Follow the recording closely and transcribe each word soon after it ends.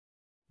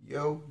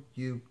Yo,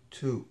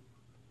 YouTube,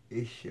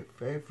 it's your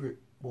favorite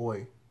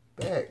boy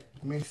back,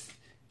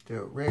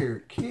 Mr. Rare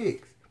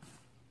Kicks.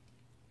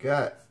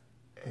 Got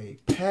a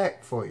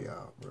pack for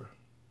y'all, bro.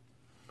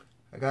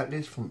 I got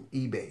this from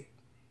eBay.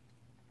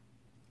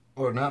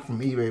 Or not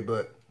from eBay,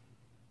 but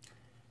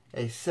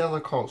a seller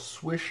called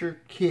Swisher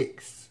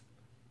Kicks.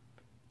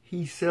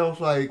 He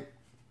sells like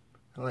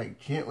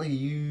gently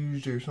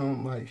used or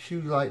something, like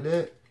shoes like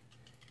that.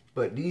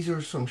 But these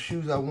are some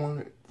shoes I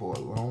wanted for a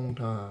long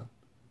time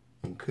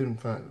and couldn't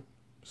find them.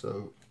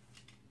 So,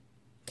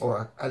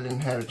 or I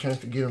didn't have a chance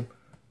to get them.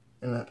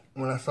 And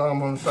when I saw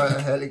them on the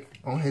site,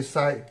 on his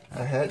site,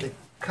 I had to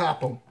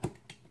cop them.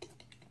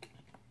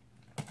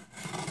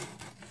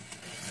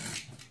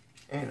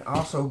 And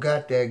also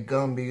got that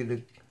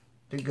Gumby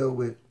to go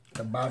with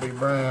the Bobby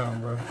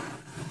Brown, bro.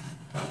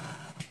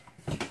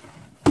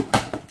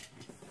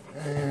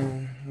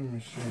 And let me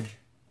see.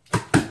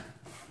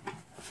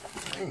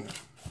 Damn.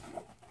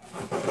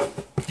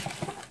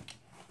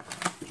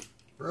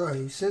 Bro,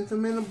 he sent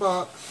them in a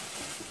box.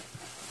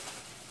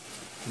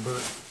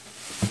 But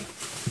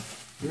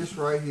this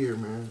right here,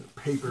 man,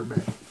 paper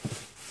bag.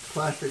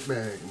 Plastic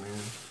bag, man.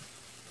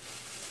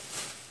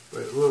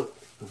 But look,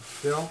 some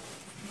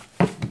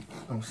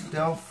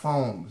stealth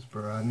foams,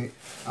 bro.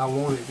 I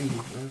wanted these.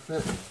 That's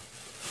it.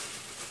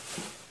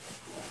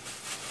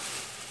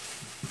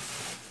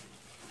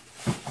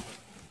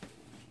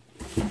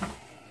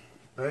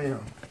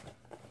 Bam.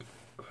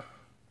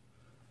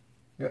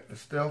 Got the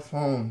stealth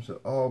foams, the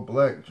all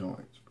black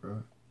joints,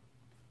 bro.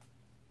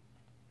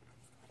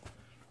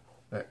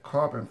 That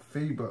carbon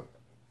fiber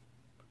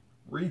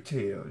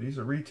retail. These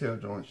are retail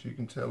joints. You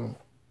can tell them.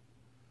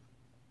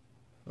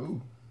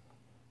 Ooh.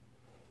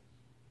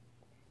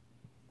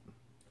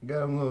 Got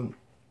them little.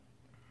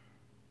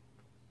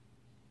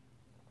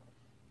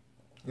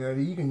 Yeah,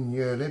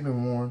 they've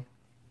been worn.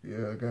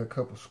 Yeah, I got a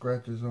couple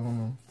scratches on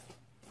them.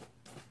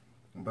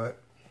 But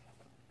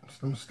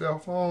some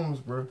stealth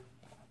foams, bro.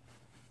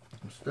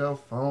 Some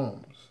stealth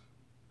foams.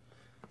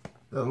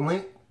 The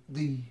link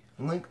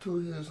to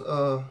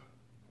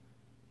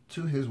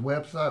his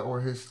website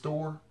or his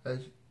store,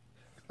 as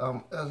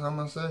I'm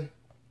gonna say,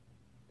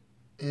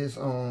 is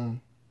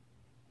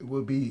it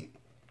will be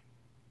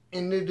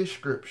in the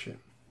description.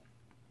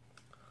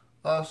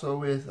 Also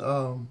with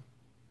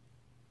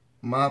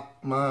my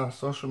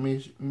social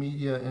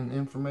media and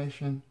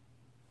information.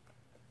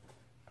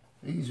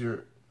 These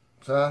are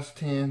size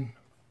 10.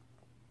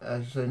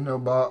 As I say, no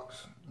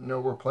box, no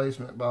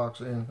replacement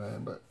box or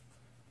anything, but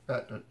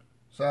got the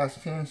size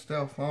 10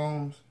 stealth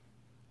foams.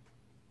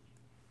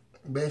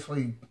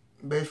 Basically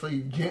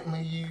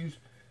gently used.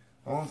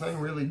 Only thing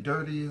really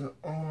dirty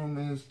on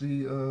them is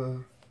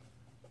the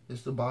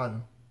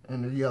bottom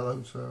and the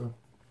yellow. So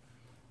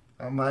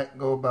I might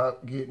go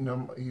about getting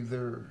them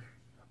either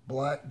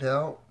blacked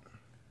out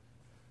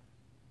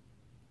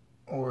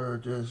or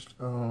just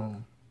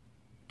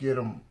get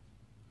them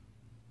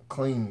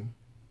clean.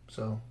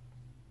 So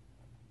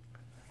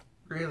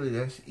really,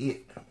 that's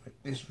it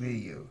with this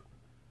video.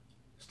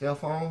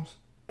 Stealth foams.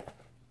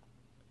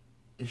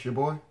 It's your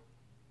boy,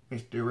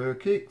 Mr. Rare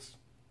Kicks,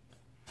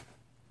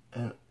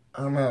 and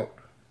I'm out.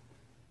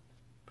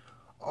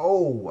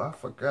 Oh, I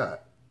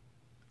forgot.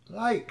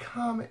 Like,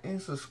 comment, and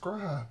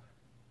subscribe,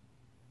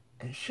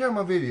 and share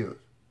my videos.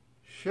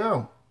 Share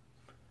them.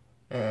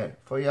 And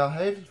for y'all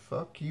haters,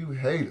 fuck you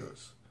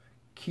haters.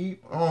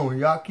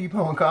 Y'all keep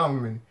on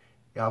commenting.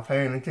 Y'all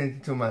paying attention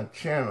to my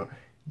channel.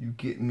 You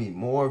get me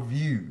more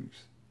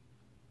views.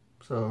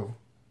 So,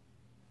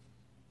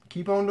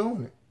 keep on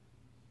doing it.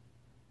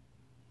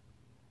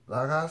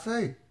 Like I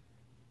say,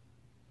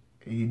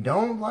 if you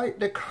don't like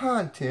the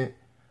content,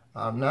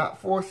 I'm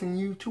not forcing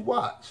you to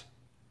watch.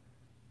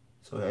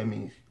 So that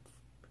means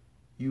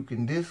you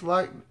can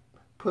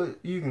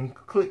you can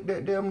click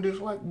that damn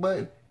dislike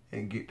button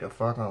and get the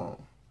fuck on.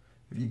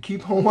 If you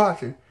keep on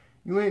watching,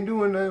 you ain't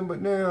doing nothing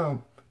but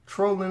now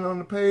trolling on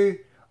the page,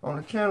 on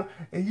the channel,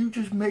 and you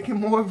just making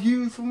more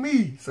views for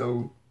me.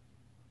 So,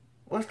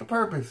 what's the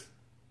purpose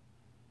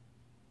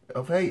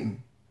of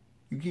hating?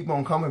 You keep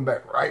on coming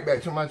right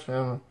back to my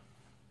channel,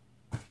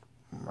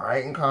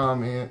 writing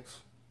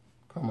comments.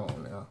 Come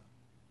on now.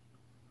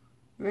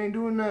 You ain't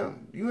doing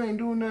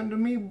nothing to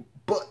me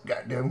but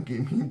goddamn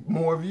get me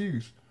more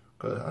views.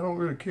 Cause I don't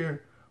really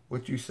care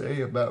what you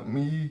say about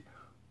me,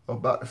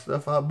 about the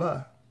stuff I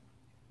buy.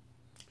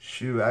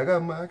 Shoot, I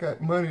got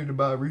money to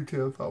buy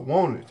retail if I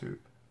wanted to.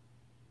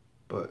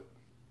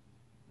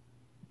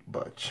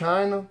 But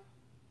China,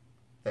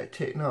 that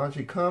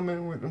technology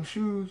coming with them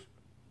shoes,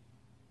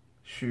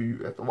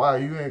 shoot, after a while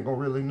you ain't gonna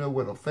really know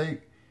what a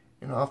fake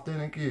and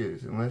authentic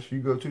is unless you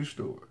go to the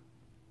store.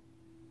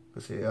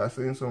 Cause yeah, I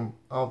seen some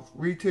off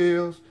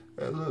retails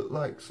that look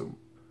like some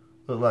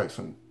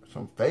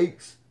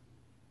fakes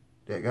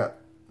that got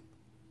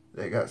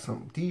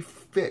some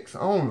defects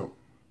on them.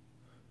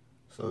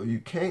 So you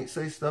can't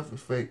say stuff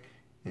is fake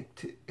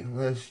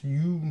unless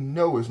you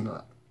know it's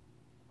not.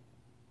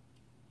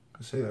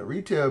 Cause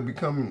retail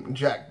becoming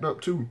jacked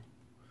up too.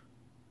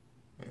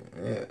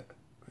 Yeah,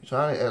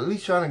 at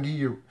least trying to give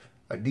you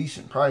a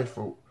decent price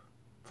for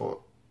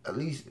at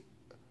least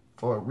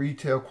for a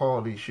retail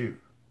quality shoe.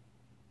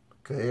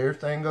 Cause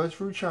everything goes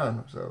through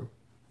China. So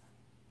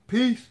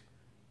peace.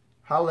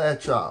 Holla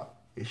at y'all.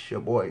 It's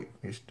your boy,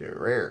 Mr.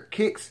 Rare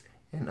Kicks,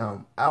 and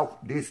I'm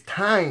out this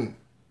time.